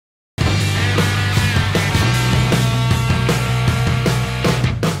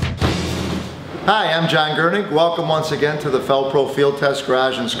Hi, I'm John Gurnig. Welcome once again to the Fel-Pro Field Test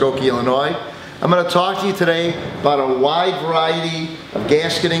Garage in Skokie, Illinois. I'm going to talk to you today about a wide variety of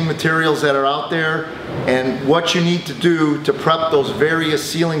gasketing materials that are out there and what you need to do to prep those various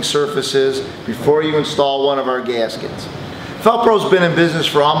sealing surfaces before you install one of our gaskets. Fel-Pro's been in business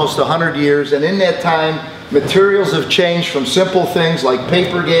for almost 100 years, and in that time materials have changed from simple things like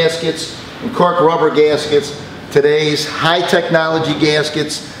paper gaskets and cork rubber gaskets, today's high technology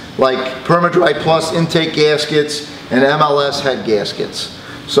gaskets like Perma-Dry Plus intake gaskets and MLS head gaskets.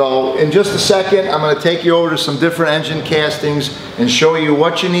 So in just a second, I'm going to take you over to some different engine castings and show you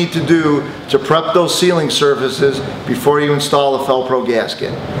what you need to do to prep those sealing surfaces before you install a Fel-Pro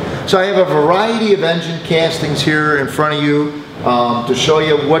gasket. So I have a variety of engine castings here in front of you to show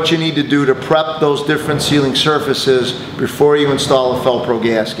you what you need to do to prep those different sealing surfaces before you install a Fel-Pro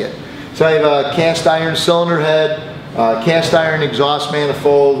gasket. So I have a cast iron cylinder head, cast iron exhaust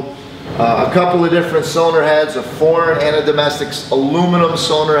manifold, a couple of different cylinder heads, a foreign and a domestic aluminum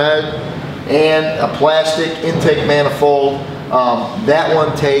cylinder head, and a plastic intake manifold. That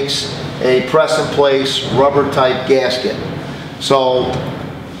one takes a press in place rubber type gasket. So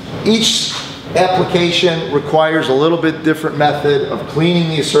each application requires a little bit different method of cleaning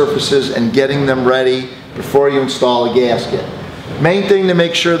these surfaces and getting them ready before you install a gasket. Main thing to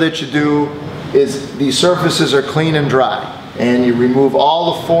make sure that you do is these surfaces are clean and dry, and you remove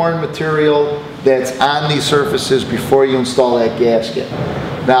all the foreign material that's on these surfaces before you install that gasket.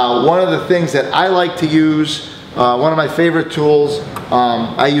 Now, one of the things that I like to use, one of my favorite tools,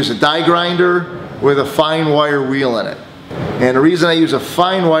 I use a die grinder with a fine wire wheel in it. And the reason I use a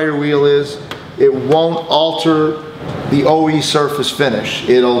fine wire wheel is it won't alter the OE surface finish.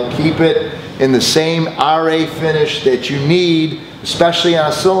 It'll keep it in the same RA finish that you need, especially on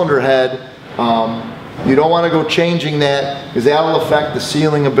a cylinder head. You don't want to go changing that because that will affect the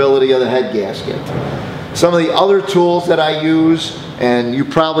sealing ability of the head gasket. Some of the other tools that I use, and you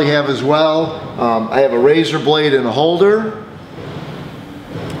probably have as well, I have a razor blade and a holder.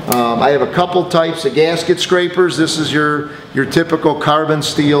 I have a couple types of gasket scrapers. This is your typical carbon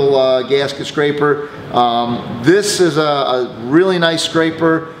steel gasket scraper. This is a really nice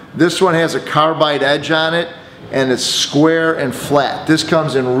scraper. This one has a carbide edge on it, and it's square and flat. This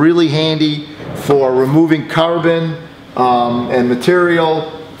comes in really handy for removing carbon and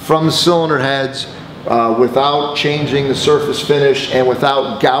material from the cylinder heads without changing the surface finish and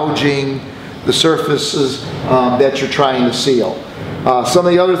without gouging the surfaces that you're trying to seal. Some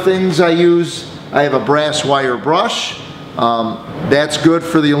of the other things I use, I have a brass wire brush. That's good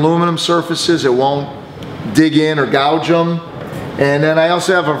for the aluminum surfaces. It won't dig in or gouge them. And then I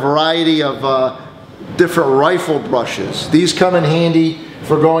also have a variety of different rifle brushes. These come in handy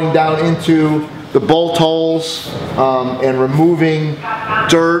for going down into the bolt holes and removing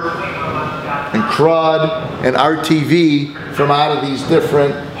dirt and crud and RTV from out of these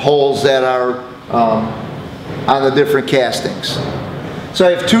different holes that are on the different castings. So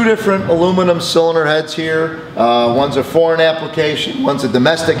I have two different aluminum cylinder heads here. One's a foreign application, one's a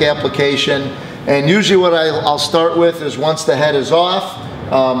domestic application. And usually what I'll start with is, once the head is off,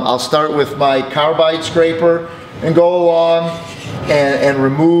 I'll start with my carbide scraper and go along and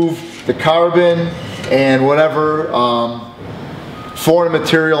remove the carbon and whatever foreign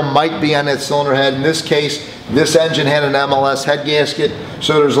material might be on that cylinder head. In this case, this engine had an MLS head gasket,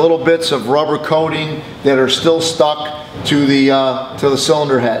 so there's little bits of rubber coating that are still stuck to the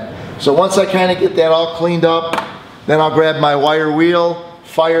cylinder head. So once I kind of get that all cleaned up, then I'll grab my wire wheel,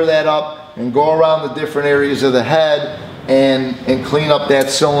 fire that up, and go around the different areas of the head and clean up that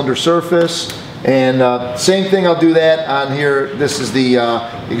cylinder surface. And same thing, I'll do that on here. This is the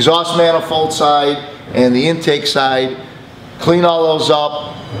exhaust manifold side and the intake side. Clean all those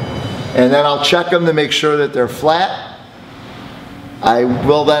up, and then I'll check them to make sure that they're flat. I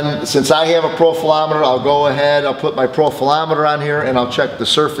will then, since I have a profilometer, I'll go ahead, I'll put my profilometer on here and I'll check the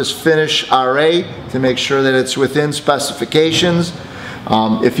surface finish RA to make sure that it's within specifications.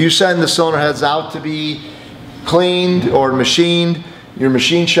 If you send the cylinder heads out to be cleaned or machined, your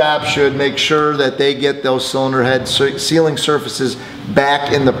machine shop should make sure that they get those cylinder head sealing surfaces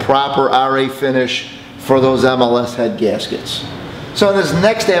back in the proper RA finish for those MLS head gaskets. So in this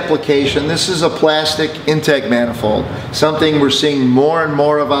next application, this is a plastic intake manifold, something we're seeing more and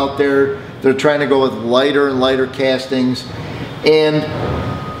more of out there. They're trying to go with lighter and lighter castings, and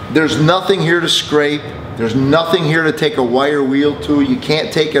there's nothing here to scrape. There's nothing here to take a wire wheel to. You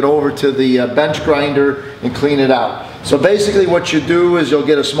can't take it over to the bench grinder and clean it out. So basically what you do is you'll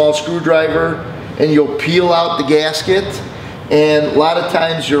get a small screwdriver and you'll peel out the gasket, and a lot of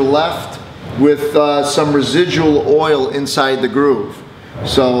times you're left with some residual oil inside the groove.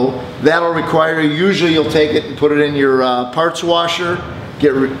 So that'll require, usually you'll take it and put it in your parts washer,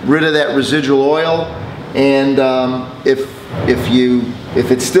 get rid of that residual oil, and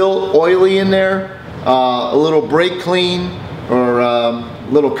if it's still oily in there, a little brake clean or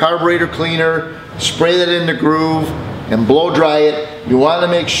little carburetor cleaner, spray that in the groove and blow dry it. You want to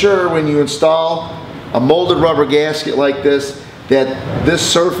make sure when you install a molded rubber gasket like this that this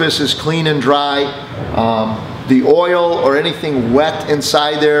surface is clean and dry. The oil or anything wet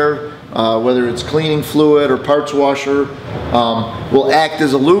inside there, whether it's cleaning fluid or parts washer, will act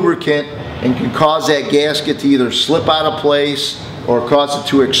as a lubricant and can cause that gasket to either slip out of place or cause it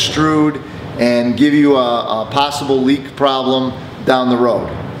to extrude and give you a possible leak problem down the road.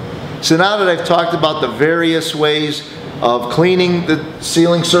 So now that I've talked about the various ways of cleaning the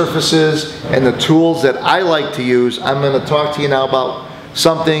sealing surfaces and the tools that I like to use, I'm going to talk to you now about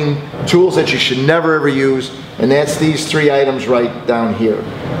tools that you should never ever use, and that's these three items right down here.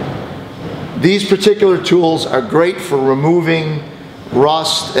 These particular tools are great for removing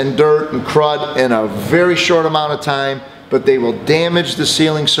rust and dirt and crud in a very short amount of time, but they will damage the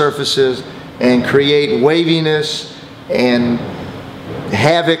sealing surfaces and create waviness and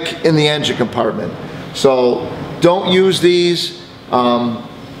havoc in the engine compartment. So don't use these.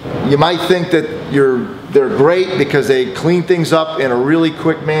 You might think that they're great because they clean things up in a really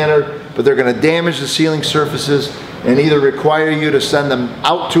quick manner, but they're going to damage the sealing surfaces and either require you to send them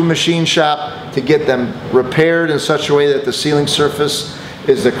out to a machine shop to get them repaired in such a way that the sealing surface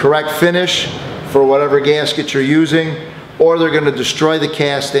is the correct finish for whatever gasket you're using, or they're going to destroy the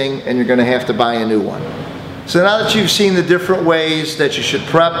casting and you're going to have to buy a new one. So now that you've seen the different ways that you should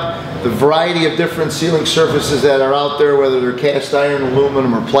prep, the variety of different sealing surfaces that are out there, whether they're cast iron,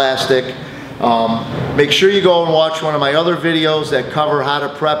 aluminum, or plastic, make sure you go and watch one of my other videos that cover how to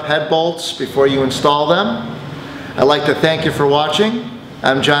prep head bolts before you install them. I'd like to thank you for watching.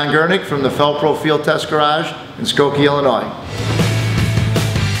 I'm John Gurnig from the Fel-Pro Field Test Garage in Skokie, Illinois.